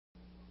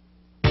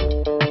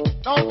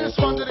This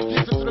one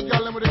dedicated to the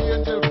girl with the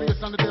angel face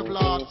and the devil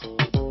heart.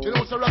 You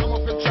know, so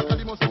Ragamuffin, Chaka,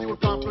 Demus, and you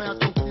can't play as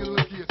come to deal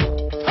with the case.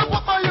 Step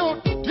up, my youth.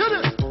 Hear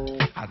this.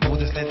 I know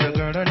this little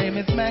girl, her name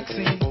is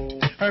Maxine.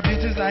 Her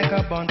beauty's like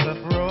a bunch of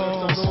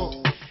roses.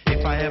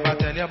 If I ever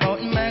tell you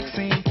about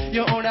Maxine,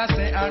 you would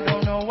say I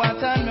don't know what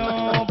I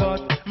know,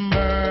 but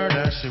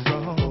murder she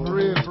wrote.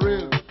 Real,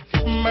 real.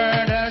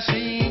 Murder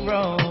she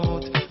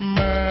wrote.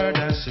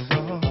 Murder she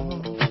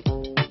wrote.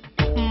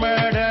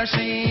 Murder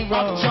she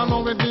wrote. Action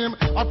with him,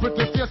 a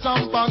pretty face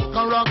and bad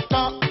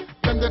character.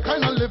 Them the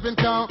kind of living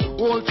can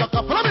hold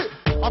Chaka. Follow me.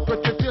 A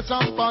pretty face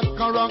and bad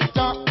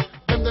character.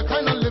 Them the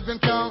kind of living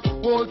can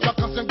hold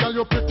Chaka. Say, girl,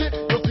 you pretty,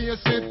 your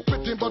face is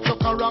pretty, but your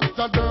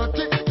character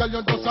dirty. Girl,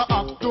 you just a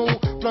act too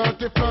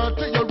flirty,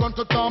 flirty. You run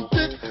to Tom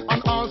Dick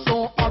and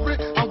also hurry.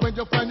 And when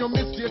you find your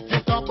mistake, you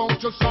talk about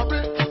you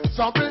sorry,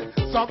 sorry,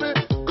 sorry.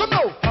 Come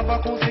now. Have a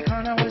cozy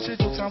corner where she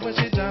jokes and where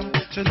she jam.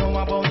 She know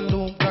about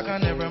Luke, Jack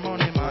and every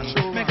money man.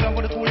 Sure. Make love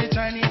with the coolie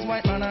Chinese,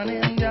 white man and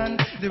Indian.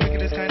 The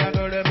wickedest kind of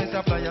girl that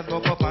Mr. Pliers go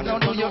up and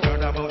down. You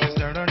heard about this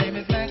girl, her name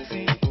is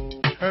Maxine.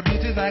 Her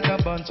beauty's like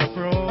a bunch of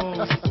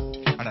roses.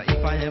 And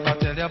if I ever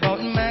tell you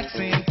about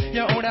Maxine,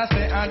 you would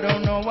say I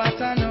don't know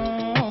what I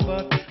know,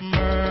 but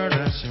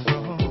murder she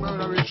wrote.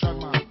 Murder Richard,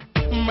 man.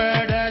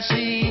 Murder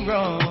she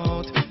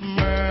wrote.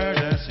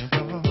 Murder she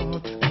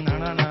wrote. Na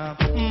na na.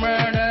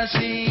 Murder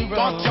she wrote.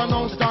 But you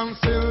now stand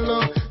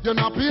still. You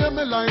not pay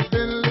me like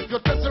bill. If you're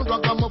testing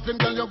Ragamuffin,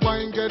 girl, you're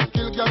going get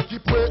killed. Girl,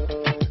 keep wait.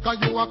 Cause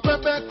you are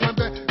crebe,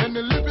 crebe. And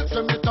the lyrics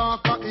when me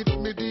talk, it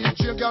me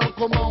DJ, girl,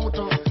 come out.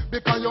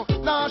 Because you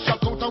nah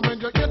shout out. And when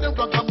you hear them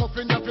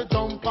Ragamuffin, you have to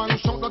jump and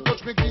shout. Don't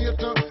touch me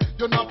gate.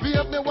 You not pay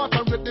me what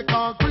I'm ready.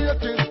 Cause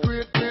great is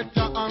great, great,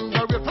 you're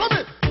underrated.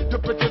 Follow me. You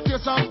pretty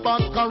face and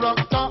bad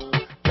character.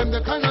 Them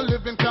the kind of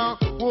living can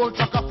hold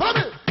Chaka. Follow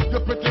me. You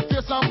pretty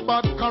face and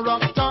bad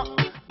character.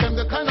 Them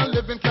the kind of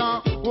living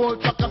can hold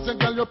Chaka. Say,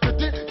 girl, you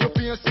pretty, your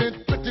face is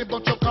pretty,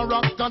 but your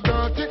character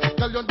dirty.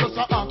 Girl, you just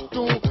a act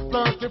too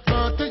flirty,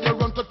 flirty. You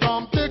run to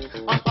Tom Dick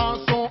and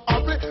also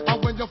hurry.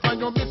 And when you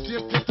find your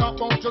mistake, you talk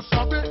about you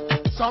sorry,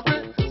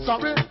 sorry,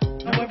 sorry.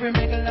 Now every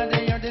mingle of the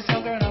year, this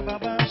young girl have a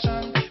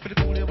passion for the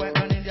coolie white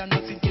man Indian,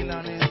 nothing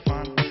killing his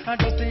fan. And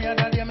just the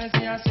other day, me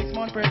see her 6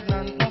 months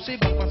pregnant. Now she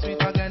back on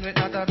sweet again with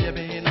not a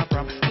baby in a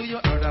prom. Do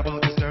you heard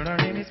about this girl? Her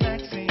name is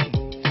Maxine.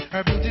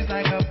 Her beauty's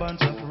like a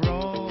bunch of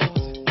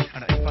roses.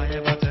 And if I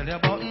ever tell you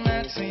about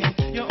Maxine,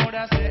 you would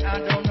say I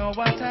don't know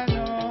what I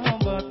know,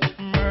 but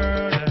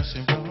murder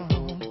she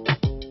wrote.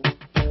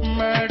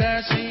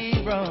 Murder she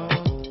wrote.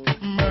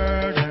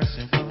 Murder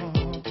she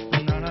wrote.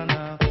 Na na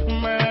na.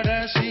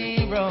 Murder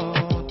she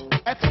wrote.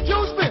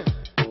 Excuse me.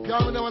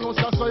 Y'all know when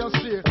I saw you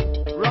see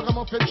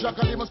Ragamuffin,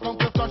 Chaka, Demus come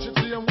to flash it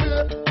same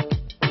way.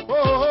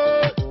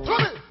 Oh, follow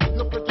me.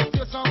 You pretty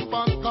face and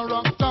bad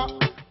character.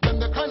 Then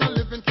the kind of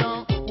living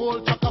can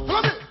hold Chaka.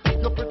 Follow me.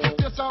 You pretty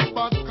face and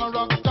bad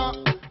character.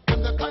 Then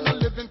the kind of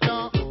living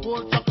can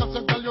hold Chaka. So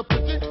girl, you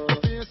pretty, your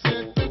face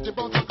is pretty,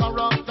 but your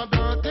character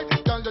dirty.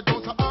 Girl, you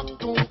don't act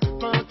too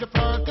flirty,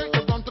 flirty.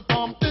 You run to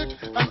Tom Dick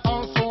and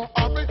also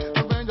hurry.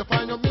 And when you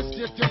find your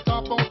mistake, you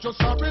talk about you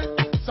sorry,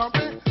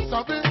 sorry,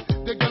 sorry.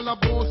 The girl a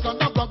boss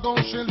and a brag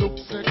on, she look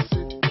sexy.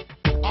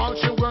 All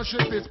she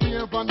worship is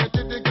pure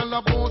vanity. The girl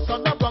a boss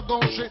and a brag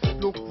on, she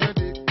look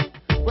ready.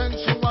 When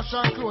she wash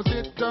her clothes,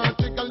 it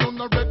dirty. Girl, you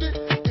not ready.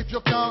 If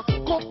you can't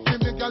cook for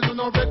me, girl, you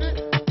not ready.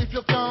 If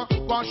you can't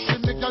wash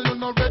me, girl, you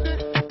not ready.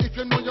 If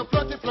you know you're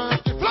flirty,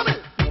 flirty, follow me.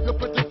 You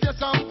pretty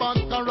face and bad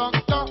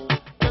character.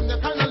 Then the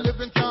kind of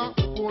living can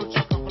hold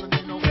Chaka. Follow me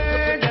now. You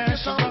pretty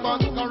face and bad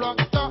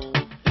character.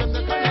 Then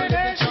the kind of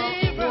living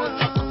can hold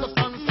Chaka. So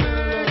stand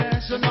still.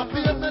 You not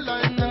pay me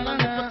like them. And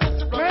if you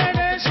test the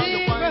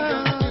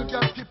Ragamuffin, you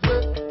just keep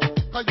wait.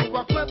 Cause you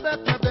are clever,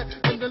 clever.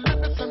 And the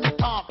lyrics when me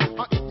talk.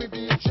 And if me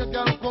DJ,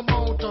 girl, come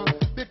out.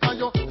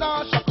 Because you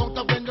nah shout out.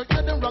 And when you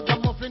hear them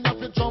Ragamuffin, you have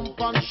to jump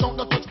and shout.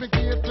 Don't touch me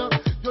gate.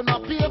 You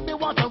not pay me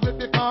what I'm with.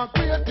 Because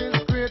great is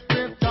great,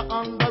 great, you're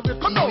underrated.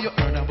 Come Now now. you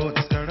heard about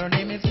this girl, her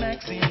name is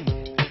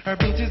Maxine. Her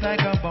beauty's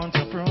like a bunch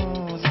of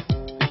roses.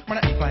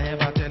 But if I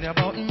ever tell you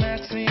about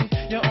Maxine,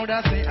 you would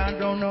say I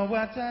don't know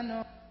what I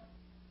know.